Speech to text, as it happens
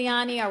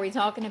Giuliani, are we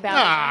talking about Oh,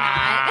 it or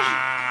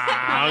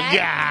not?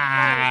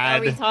 God.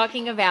 Are we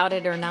talking about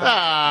it or not?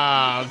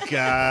 Oh,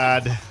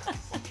 God.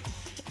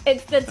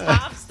 It's the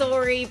top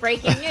story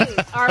breaking news.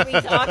 Are we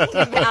talking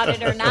about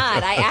it or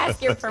not? I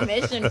ask your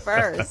permission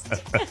first.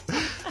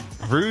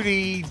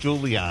 Rudy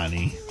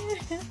Giuliani.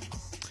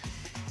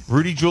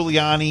 Rudy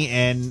Giuliani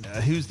and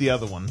who's the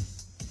other one?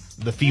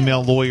 The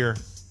female lawyer.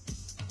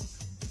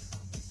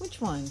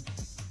 Which one?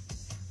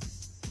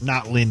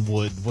 Not Lynn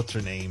Wood. What's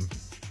her name?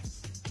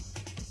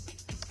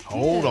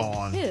 Hold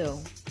on. Who?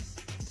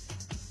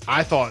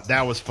 I thought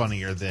that was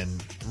funnier than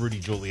Rudy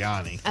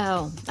Giuliani.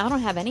 Oh, I don't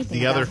have anything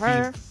The about other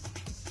her.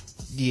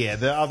 Yeah,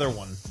 the other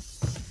one.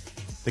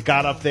 That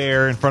got up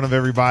there in front of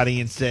everybody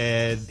and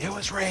said, it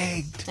was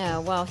rigged. Oh,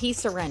 well, he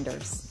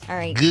surrenders. All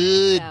right.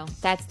 Good. So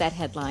that's that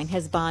headline.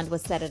 His bond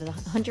was set at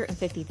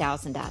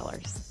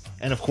 $150,000.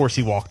 And, of course,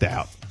 he walked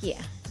out. Yeah.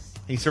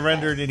 He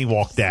surrendered and he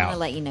walked I'm going out. to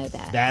let you know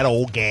that. That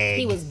old gag.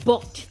 He was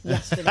booked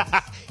yesterday.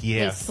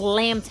 Yeah. They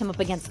slammed him up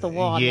against the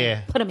wall. Yeah.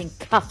 And they put him in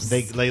cuffs.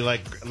 They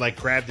like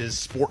grabbed his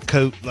sport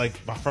coat like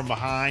from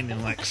behind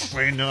and like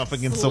slammed him up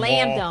against the wall.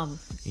 Slammed him.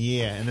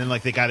 Yeah, and then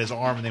like they got his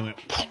arm and they went,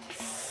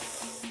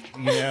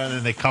 and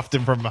then they cuffed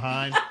him from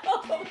behind.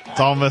 It's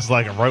almost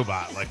like a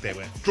robot. Like they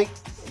went,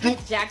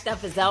 Jacked up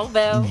his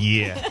elbow.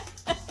 yeah.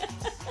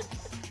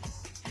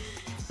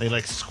 They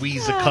like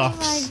squeeze the Oh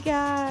cuffs. my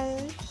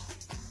gosh.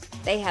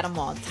 They had him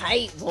all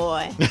tight,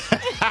 boy.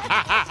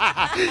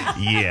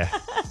 Yeah.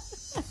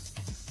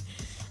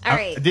 All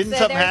right. Didn't so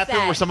something there's happen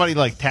that. where somebody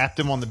like tapped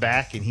him on the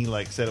back and he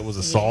like said it was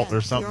assault Yeah.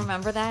 or something? You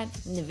remember that?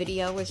 And the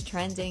video was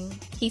trending.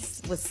 He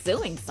was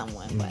suing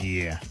someone, but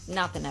Yeah.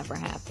 nothing ever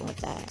happened with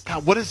that.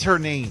 God, what is her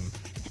name?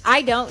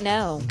 I don't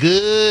know.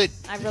 Good.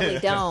 I really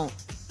don't.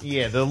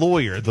 Yeah, the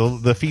lawyer,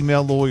 the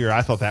female lawyer.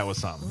 I thought that was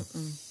something.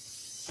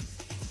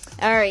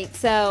 All right.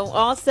 So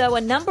also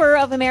a number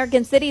of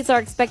American cities are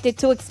expected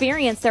to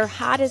experience their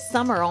hottest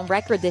summer on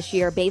record this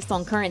year based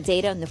on current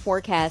data and the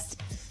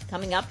forecast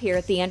coming up here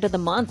at the end of the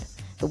month.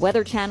 The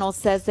Weather Channel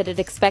says that it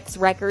expects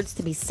records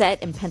to be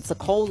set in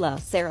Pensacola,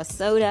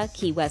 Sarasota,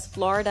 Key West,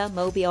 Florida,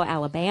 Mobile,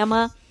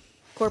 Alabama,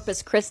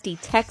 Corpus Christi,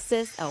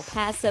 Texas, El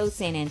Paso,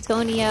 San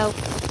Antonio,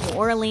 New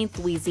Orleans,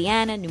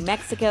 Louisiana, New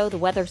Mexico. The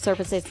Weather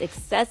Service's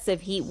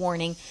excessive heat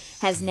warning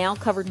has now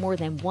covered more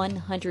than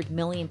 100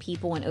 million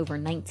people in over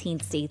 19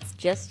 states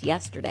just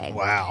yesterday.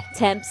 Wow.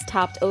 Temps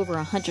topped over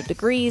 100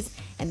 degrees,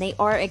 and they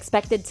are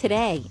expected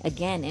today,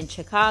 again in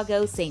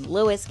Chicago, St.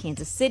 Louis,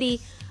 Kansas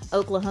City,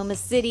 Oklahoma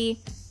City,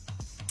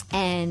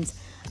 and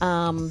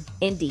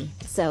Indy.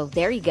 So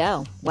there you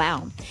go.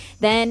 Wow.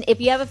 Then if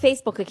you have a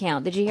Facebook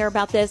account, did you hear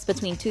about this?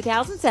 Between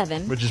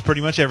 2007, Which is pretty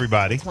much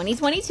everybody.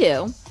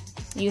 2022,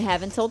 you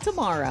have until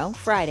tomorrow,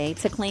 Friday,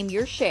 to claim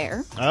your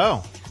share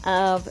Oh.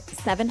 of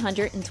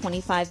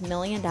 $725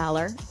 million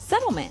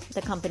settlement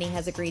the company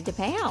has agreed to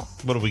pay out.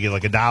 What do we get,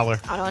 like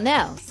 $1? I don't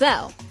know.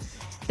 So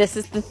this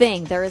is the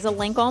thing. There is a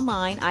link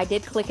online. I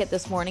did click it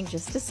this morning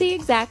just to see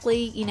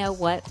exactly,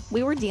 what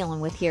we were dealing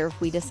with here if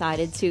we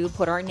decided to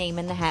put our name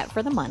in the hat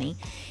for the money.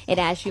 It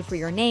asks you for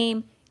your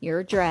name, your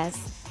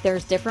address.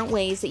 There's different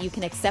ways that you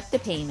can accept the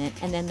payment.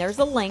 And then there's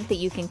a link that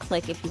you can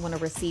click if you want to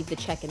receive the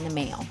check in the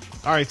mail.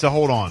 All right, so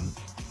hold on.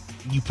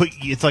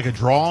 It's like a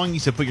drawing. You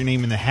said put your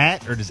name in the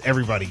hat, or does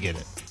everybody get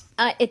it?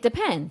 It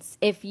depends.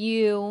 If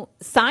you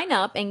sign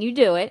up and you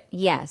do it,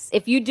 yes.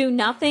 If you do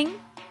nothing,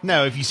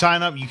 No, if you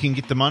sign up, you can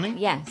get the money?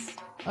 yes.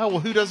 Oh, well,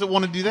 who doesn't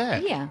want to do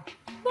that? Yeah.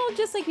 Well,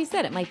 just like you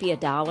said, it might be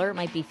 $1, it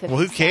might be 50 Well,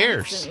 who cents.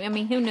 cares? I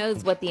mean, who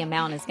knows what the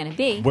amount is going to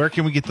be. Where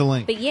can we get the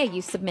link? But yeah,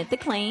 you submit the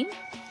claim.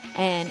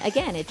 And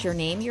again, it's your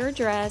name, your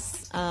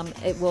address.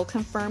 It will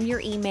confirm your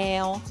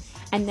email.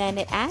 And then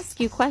it asks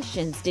you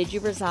questions. Did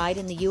you reside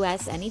in the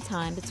U.S.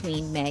 anytime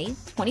between May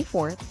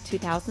 24th,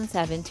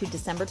 2007 to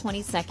December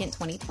 22nd,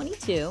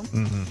 2022?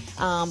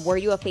 Were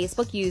you a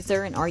Facebook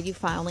user and are you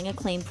filing a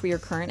claim for your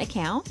current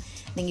account?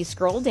 Then you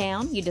scroll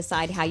down, you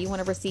decide how you want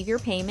to receive your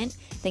payment.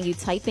 Then you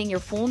type in your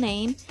full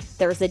name.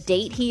 There's a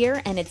date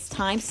here and it's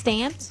time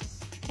stamped.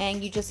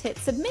 And you just hit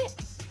submit.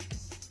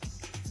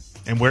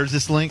 And where's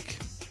this link?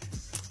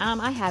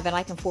 I have it.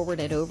 I can forward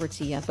it over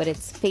to you. But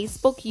it's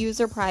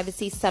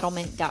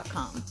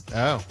FacebookUserPrivacySettlement.com.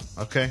 Oh,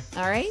 okay.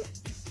 All right?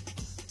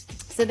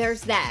 So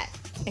there's that,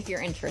 if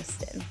you're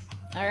interested.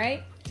 All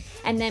right?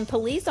 And then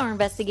police are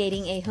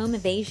investigating a home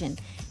invasion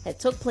that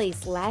took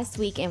place last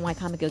week in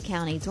Wycomico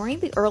County. During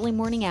the early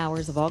morning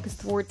hours of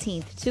August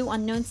 14th, two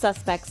unknown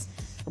suspects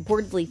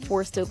reportedly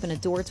forced open a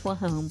door to a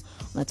home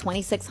on the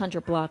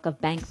 2600 block of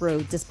Bank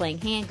Road displaying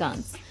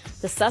handguns.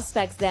 The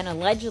suspects then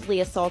allegedly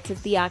assaulted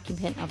the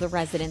occupant of the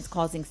residence,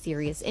 causing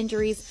serious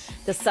injuries.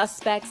 The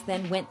suspects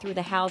then went through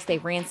the house. They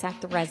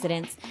ransacked the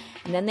residence,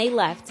 and then they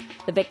left.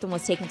 The victim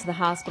was taken to the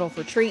hospital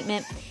for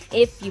treatment.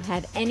 If you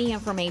have any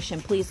information,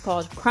 please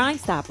call Crime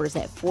Stoppers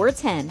at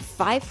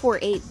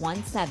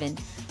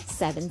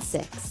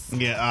 410-548-1776.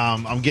 Yeah,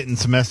 I'm getting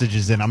some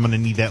messages in. I'm going to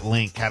need that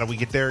link. How do we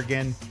get there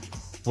again?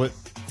 What?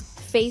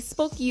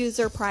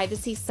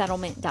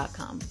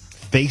 FacebookUserPrivacySettlement.com.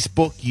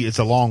 Facebook, it's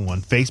a long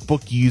one.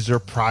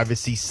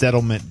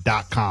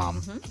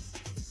 FacebookUserPrivacySettlement.com.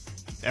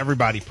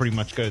 everybody pretty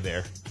much go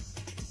there.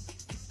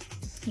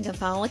 You can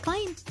file a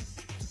claim.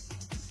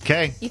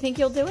 Okay. You think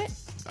you'll do it?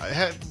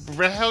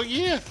 Hell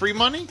yeah. Free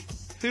money?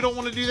 Who don't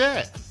want to do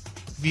that?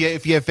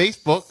 If you have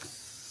Facebook.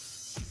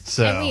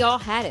 So. And we all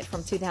had it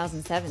from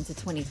 2007 to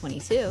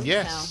 2022.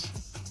 Yes. So.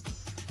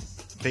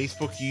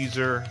 Facebook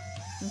user.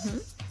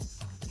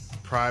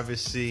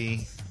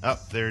 Privacy. Oh,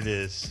 there it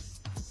is.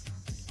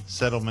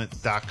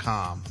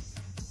 Settlement.com.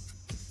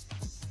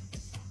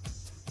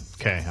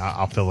 Okay,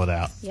 I'll fill it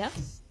out. Yep.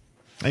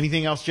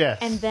 Anything else, Jess?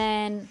 And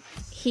then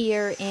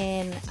here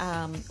in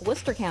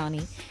Worcester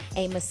County,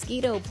 a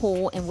mosquito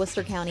pool in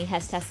Worcester County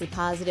has tested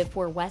positive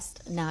for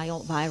West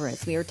Nile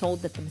virus. We are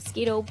told that the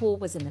mosquito pool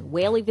was in the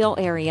Whaleyville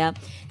area.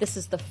 This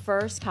is the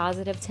first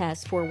positive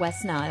test for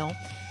West Nile.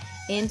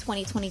 In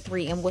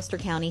 2023 in Worcester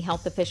County,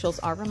 health officials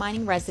are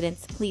reminding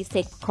residents, please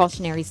take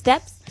precautionary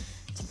steps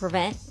to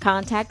prevent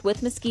contact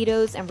with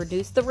mosquitoes and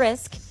reduce the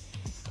risk.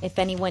 If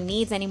anyone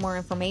needs any more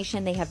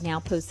information, they have now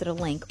posted a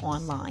link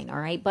online, all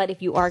right? But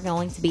if you are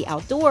going to be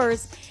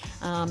outdoors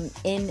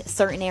in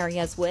certain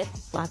areas with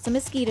lots of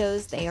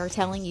mosquitoes, they are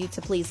telling you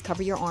to please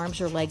cover your arms,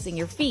 your legs, and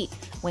your feet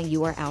when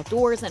you are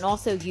outdoors, and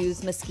also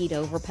use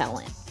mosquito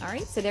repellent. All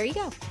right, so there you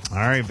go. All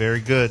right, very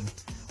good.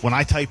 When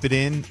I type it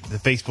in, the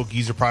Facebook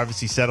user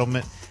privacy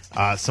settlement,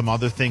 some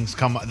other things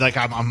come, like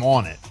I'm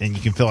on it, and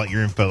you can fill out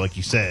your info like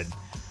you said,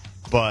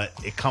 but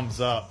it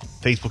comes up,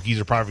 Facebook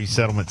user privacy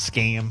settlement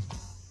scam.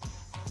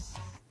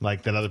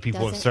 Like that other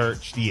people have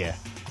searched. Yeah.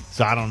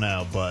 So I don't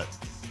know, but.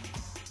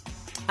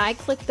 I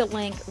clicked the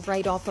link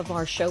right off of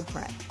our show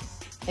prep.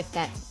 If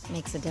that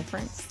makes a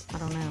difference. I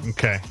don't know.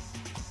 Okay.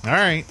 All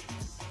right.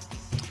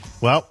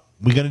 Well,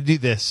 we're going to do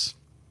this.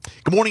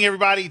 Good morning,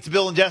 everybody. It's the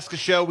Bill and Jessica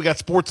show. We got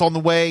sports on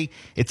the way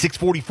at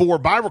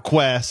 6:44 by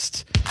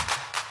request.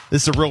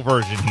 This is a real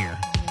version here.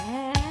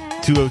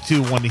 Yeah.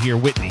 202 wanted to hear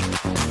Whitney.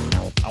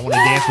 I want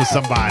to dance with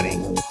somebody.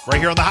 Right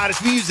here on the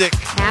hottest music.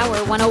 Power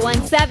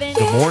 101.7.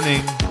 Good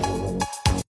morning.